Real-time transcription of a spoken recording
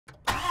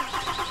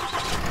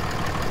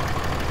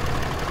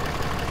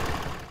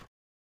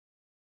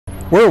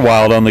We're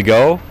Wild on the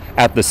Go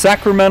at the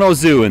Sacramento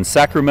Zoo in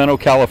Sacramento,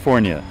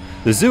 California.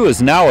 The zoo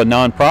is now a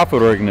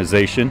nonprofit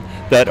organization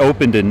that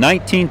opened in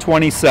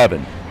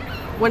 1927.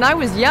 When I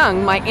was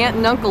young, my aunt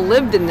and uncle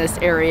lived in this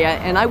area,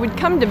 and I would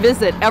come to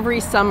visit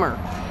every summer.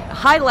 The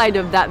highlight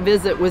of that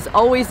visit was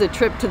always a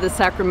trip to the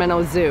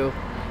Sacramento Zoo.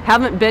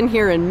 Haven't been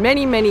here in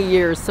many, many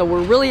years, so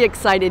we're really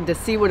excited to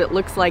see what it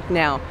looks like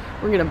now.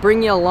 We're going to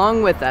bring you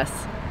along with us.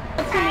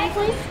 What's your name,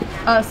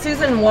 please?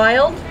 Susan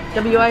Wild,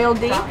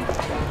 W-I-L-D.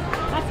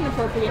 That's an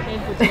appropriate name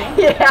for today.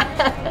 Yeah.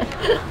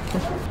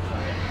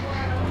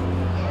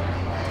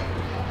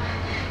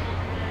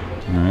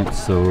 Alright,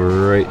 so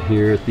we're right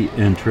here at the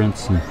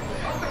entrance. And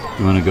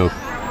you want to go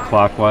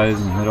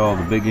clockwise and hit all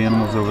the big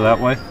animals over that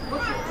way?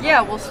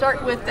 Yeah, we'll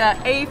start with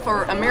A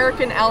for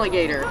American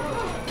alligator.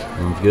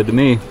 Sounds good to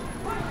me.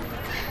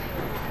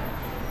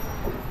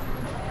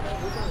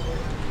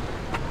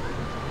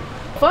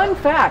 Fun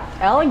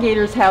fact,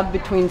 alligators have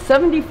between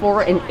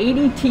 74 and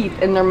 80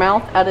 teeth in their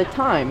mouth at a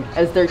time.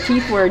 As their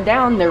teeth wear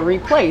down, they're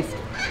replaced.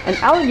 An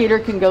alligator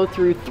can go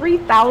through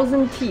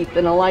 3,000 teeth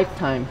in a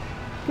lifetime.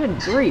 Good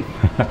grief.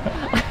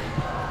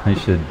 They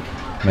should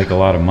make a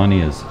lot of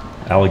money as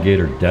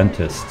alligator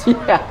dentists.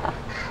 Yeah.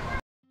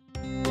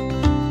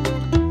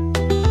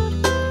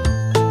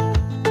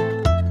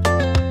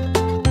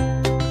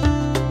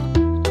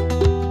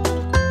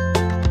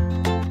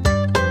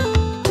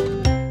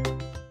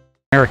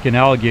 American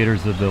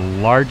alligators are the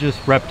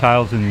largest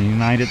reptiles in the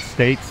United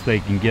States.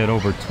 They can get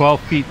over 12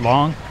 feet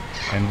long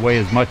and weigh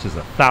as much as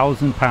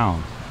 1,000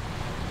 pounds.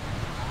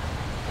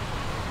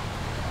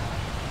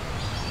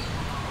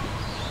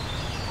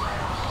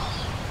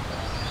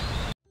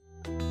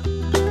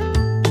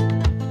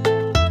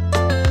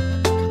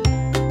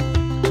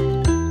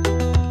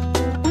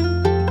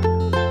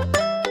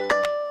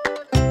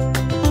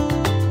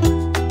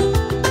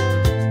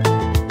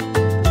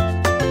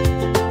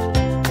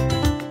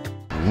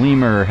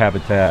 Lemur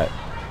habitat.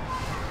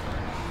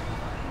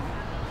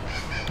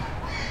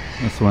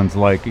 This one's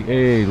like,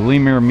 hey,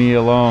 lemur me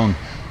alone.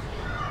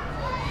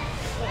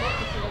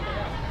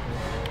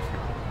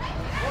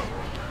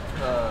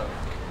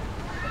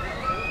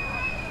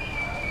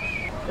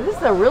 This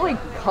is a really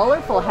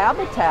colorful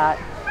habitat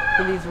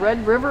for these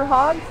red river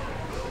hogs.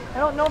 I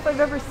don't know if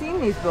I've ever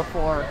seen these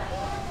before.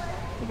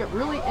 They got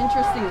really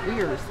interesting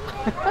ears.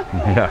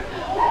 Yeah.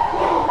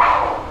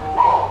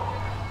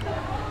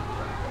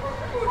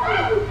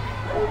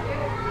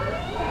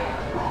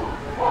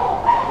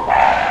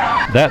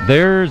 That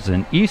there's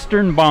an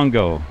eastern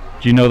bongo.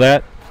 Do you know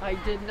that? I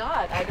did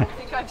not. I don't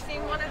think I've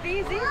seen one of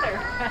these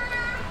either.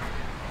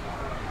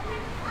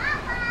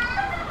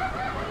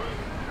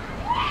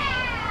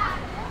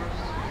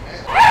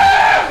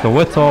 So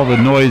what's all the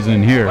noise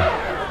in here?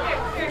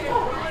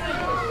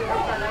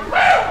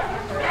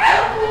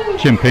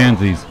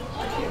 Chimpanzees.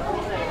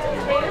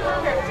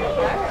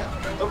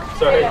 Oh,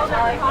 sorry.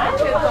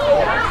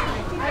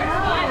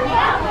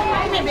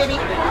 Come here, baby.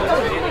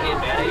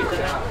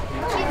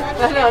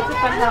 No, it's a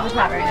fun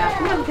habitat right now.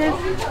 Come on, kids.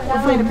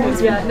 Let's play the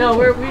pose. Yeah, no,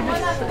 we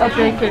just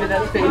vacated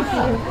that space.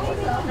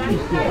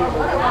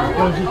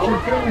 Because it's your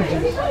crazy.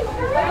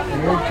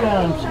 Here it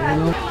comes, you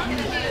know.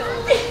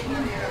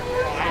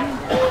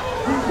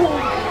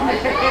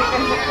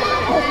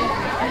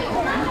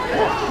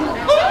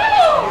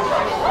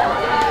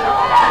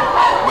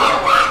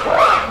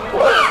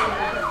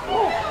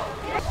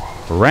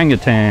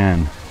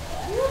 Orangutan.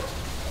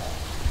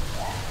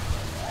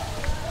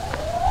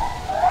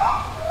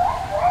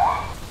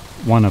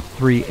 One of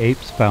 3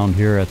 apes found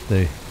here at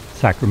the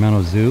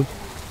Sacramento Zoo.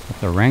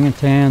 The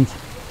orangutans,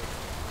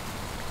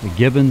 the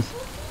gibbons,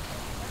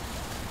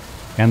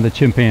 and the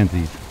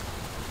chimpanzees.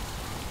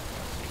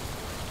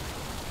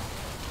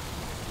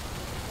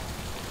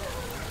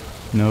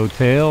 No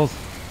tails,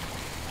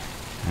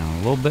 and a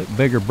little bit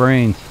bigger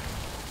brains.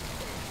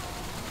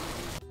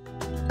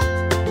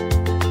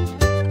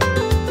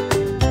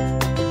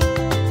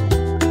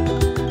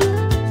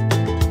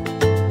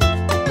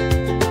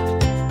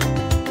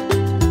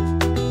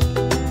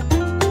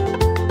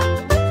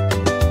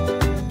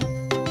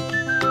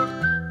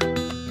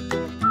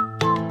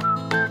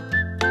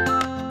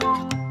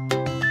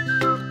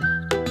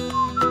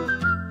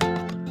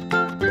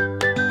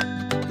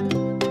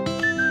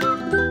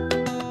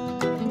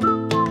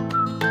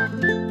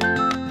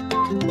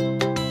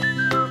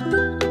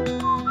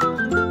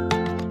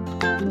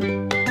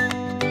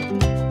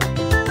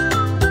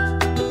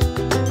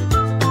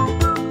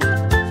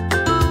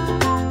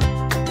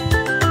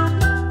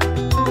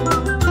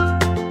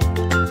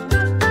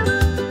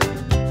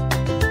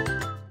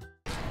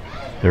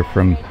 They're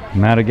from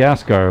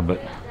Madagascar, but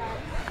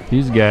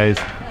these guys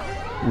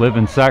live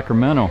in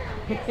Sacramento.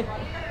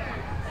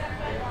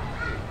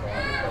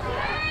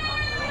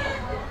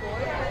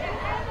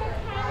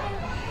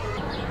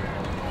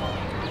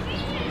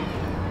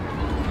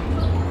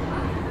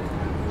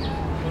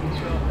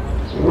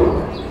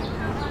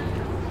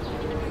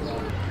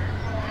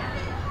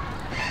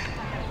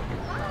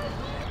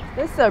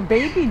 This is a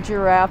baby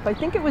giraffe. I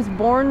think it was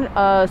born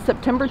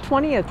September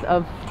 20th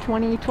of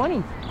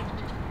 2020.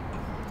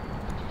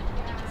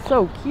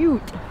 so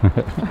cute.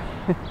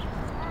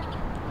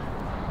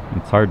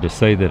 It's hard to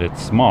say that it's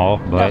small,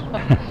 but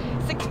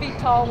 6 feet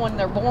tall when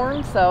they're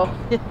born, so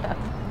yeah.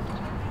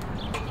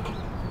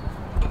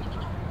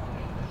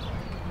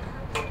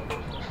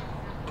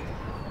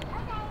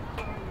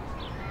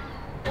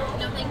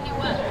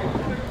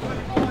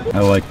 I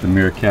like the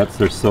meerkats.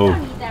 They're so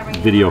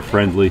video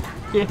friendly.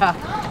 Yeah.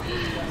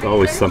 There's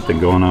always something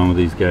going on with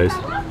these guys.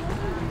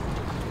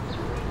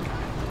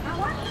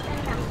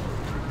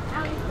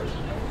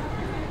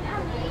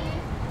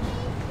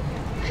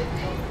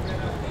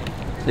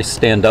 They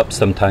stand up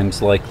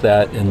sometimes like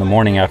that in the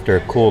morning after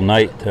a cool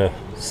night to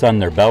sun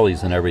their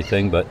bellies and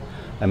everything, but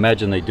I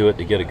imagine they do it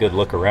to get a good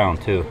look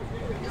around too.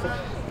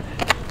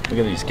 Look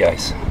at these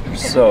guys. They're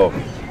so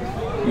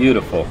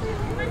beautiful.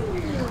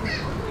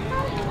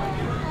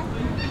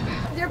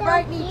 They're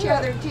biting each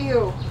other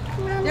too.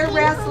 They're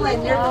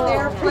wrestling.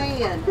 They're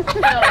playing. Look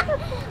at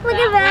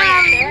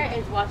that. There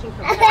is watching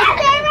from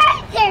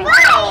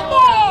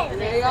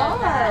They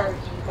are.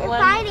 They're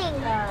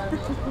fighting.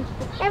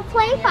 They're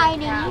play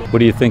fighting. What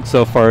do you think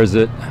so far? Is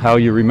it how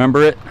you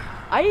remember it?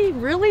 I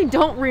really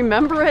don't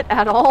remember it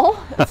at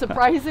all,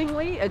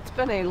 surprisingly. It's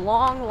been a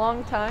long,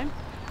 long time,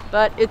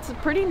 but it's a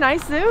pretty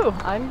nice zoo.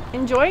 I'm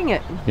enjoying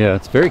it. Yeah,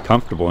 it's very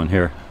comfortable in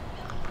here.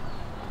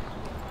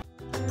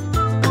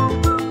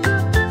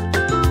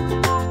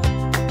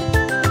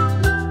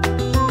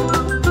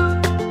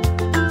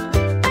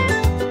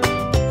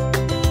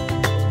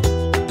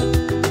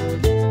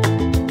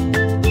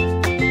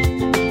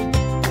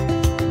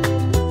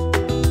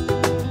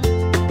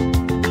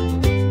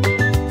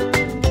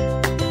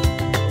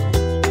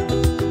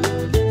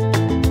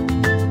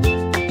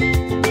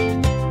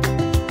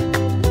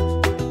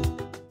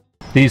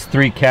 These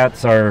 3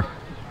 cats are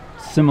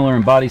similar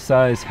in body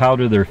size. How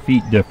do their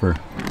feet differ?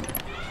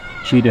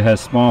 Cheetah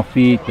has small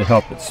feet that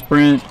help it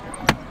sprint.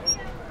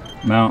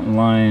 Mountain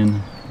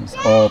lion is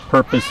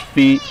all-purpose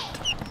feet.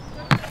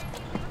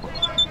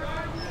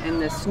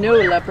 And the snow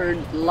leopard,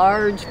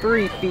 large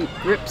furry feet,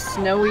 grip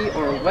snowy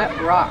or wet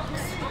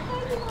rocks.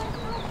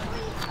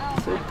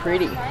 So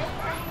pretty.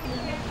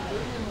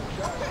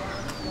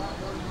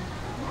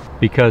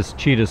 Because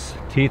cheetah's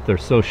teeth are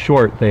so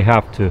short, they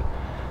have to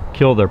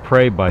kill their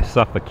prey by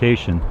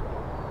suffocation.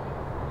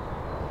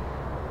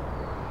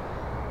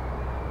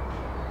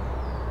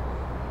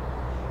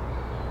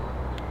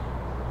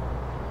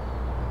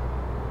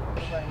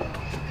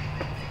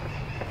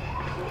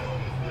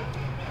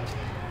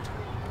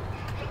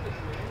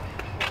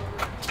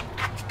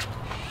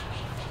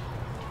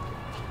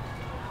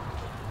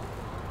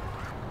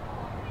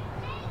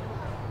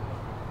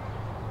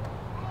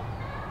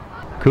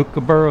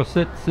 Kookaburra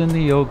sits in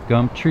the oak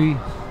gum tree.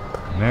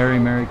 Merry,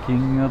 merry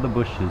king of the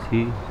bushes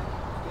he.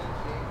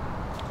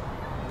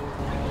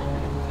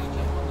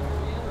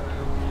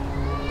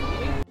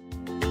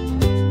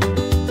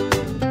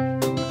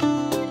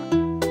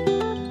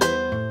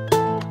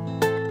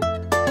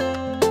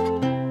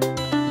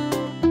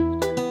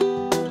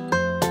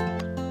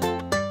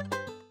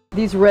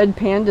 These red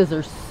pandas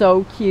are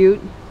so cute.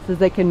 It says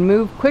they can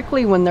move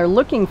quickly when they're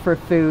looking for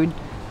food,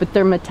 but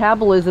their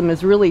metabolism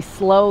is really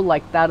slow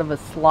like that of a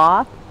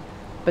sloth.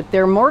 But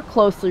they're more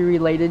closely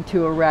related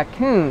to a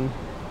raccoon.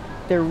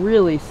 They're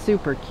really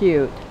super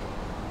cute.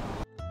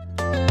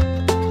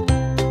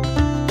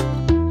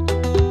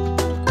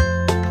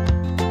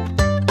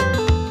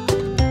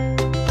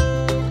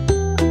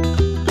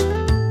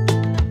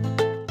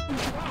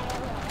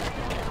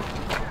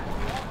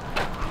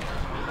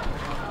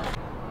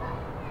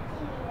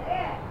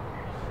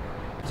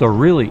 It's a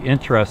really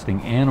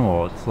interesting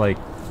animal. It's like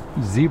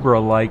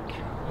zebra-like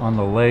on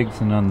the legs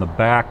and on the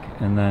back,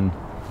 and then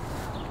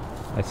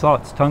I saw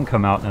its tongue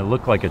come out and it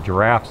looked like a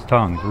giraffe's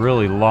tongue,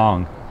 really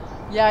long.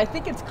 Yeah, I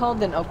think it's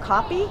called an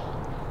okapi,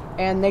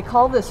 and they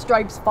call the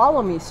stripes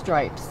follow me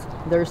stripes.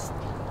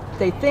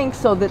 They think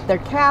so that their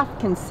calf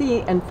can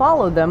see and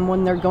follow them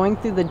when they're going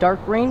through the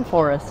dark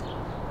rainforest.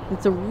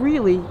 It's a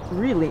really,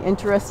 really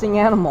interesting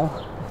animal.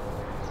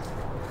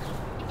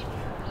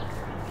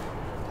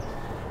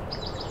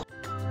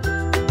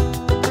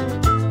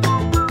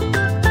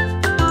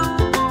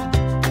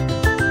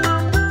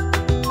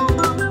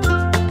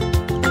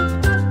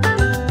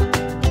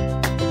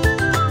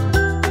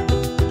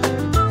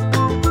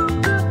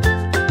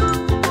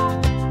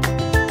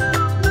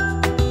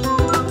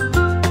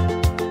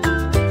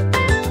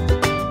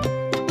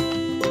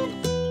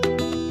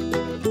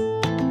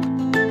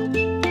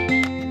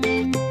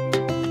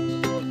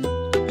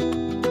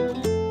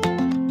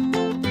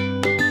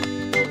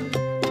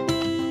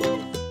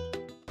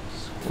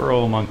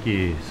 Squirrel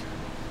monkeys.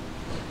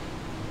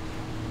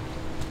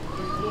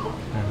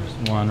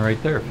 There's one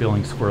right there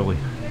feeling squirrely.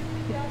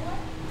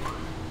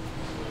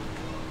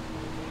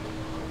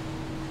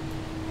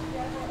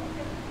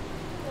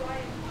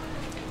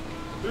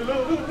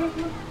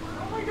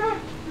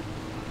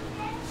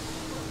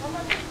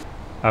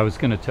 I was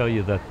going to tell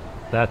you that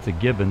that's a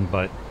gibbon,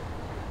 but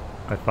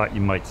I thought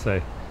you might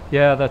say,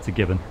 yeah, that's a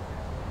gibbon.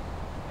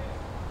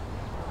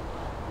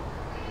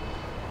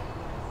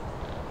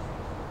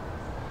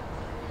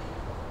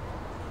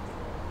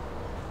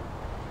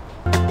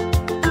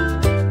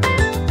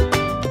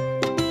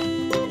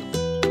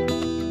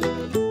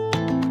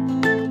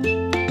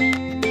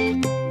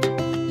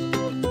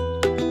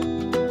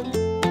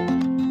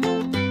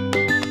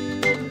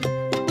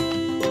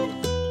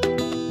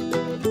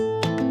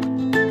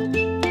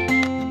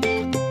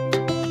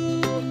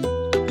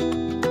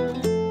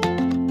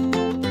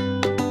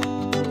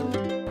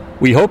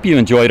 We hope you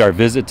enjoyed our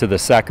visit to the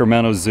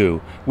Sacramento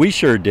Zoo. We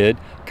sure did.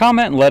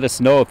 Comment and let us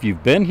know if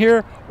you've been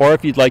here or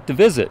if you'd like to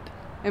visit.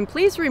 And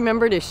please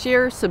remember to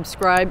share,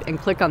 subscribe, and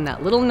click on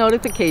that little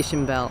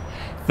notification bell.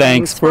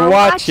 Thanks for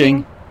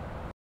watching.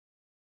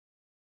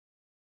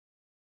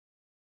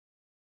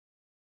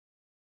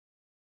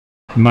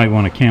 You might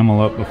want to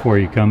camel up before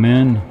you come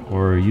in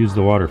or use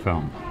the water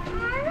fountain.